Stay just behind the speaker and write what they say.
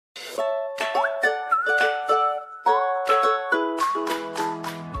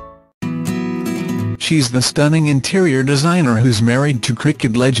she's the stunning interior designer who's married to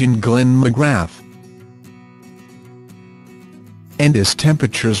cricket legend Glenn McGrath. And as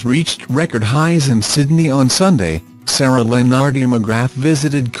temperatures reached record highs in Sydney on Sunday, Sara Leonardi-McGrath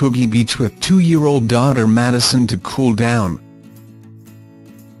visited Coogee Beach with 2-year-old daughter Madison to cool down.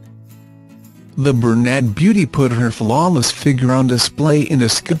 The brunette beauty put her flawless figure on display in a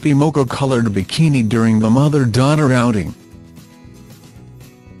skimpy mocha-coloured bikini during the mother-daughter outing.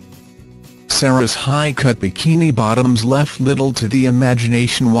 Sara's high-cut bikini bottoms left little to the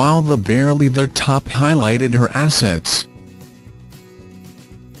imagination, while the bare leather top highlighted her assets.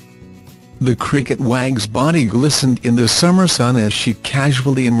 The cricket wag's body glistened in the summer sun as she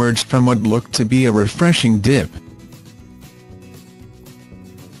casually emerged from what looked to be a refreshing dip.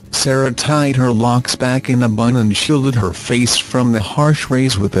 Sara tied her locks back in a bun and shielded her face from the harsh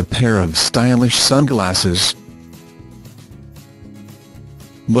rays with a pair of stylish sunglasses.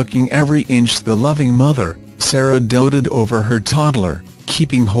 Looking every inch the loving mother, Sara doted over her toddler,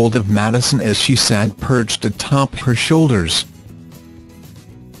 keeping hold of Madison as she sat perched atop her shoulders.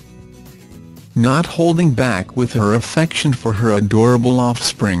 Not holding back with her affection for her adorable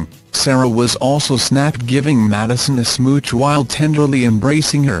offspring, Sara was also snapped, giving Madison a smooch while tenderly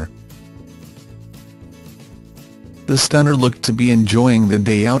embracing her. The stunner looked to be enjoying the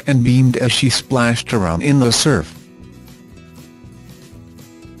day out and beamed as she splashed around in the surf.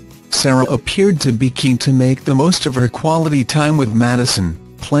 Sara appeared to be keen to make the most of her quality time with Madison,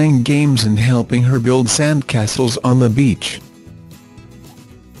 playing games and helping her build sandcastles on the beach.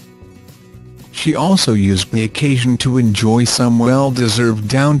 She also used the occasion to enjoy some well-deserved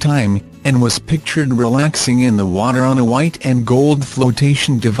downtime, and was pictured relaxing in the water on a white and gold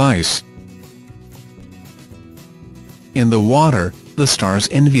flotation device. In the water, the star's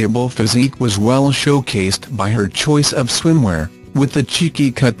enviable physique was well showcased by her choice of swimwear, with the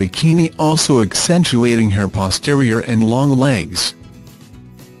cheeky cut bikini also accentuating her posterior and long legs.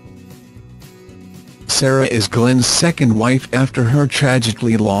 Sara is Glenn's second wife after her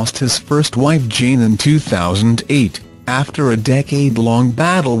tragically lost his first wife Jane in 2008, after a decade-long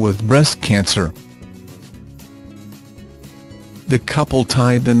battle with breast cancer. The couple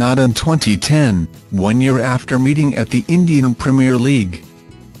tied the knot in 2010, 1 year after meeting at the Indian Premier League.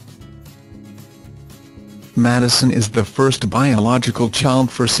 Madison is the first biological child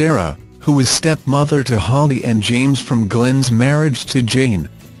for Sara, who is stepmother to Holly and James from Glenn's marriage to Jane.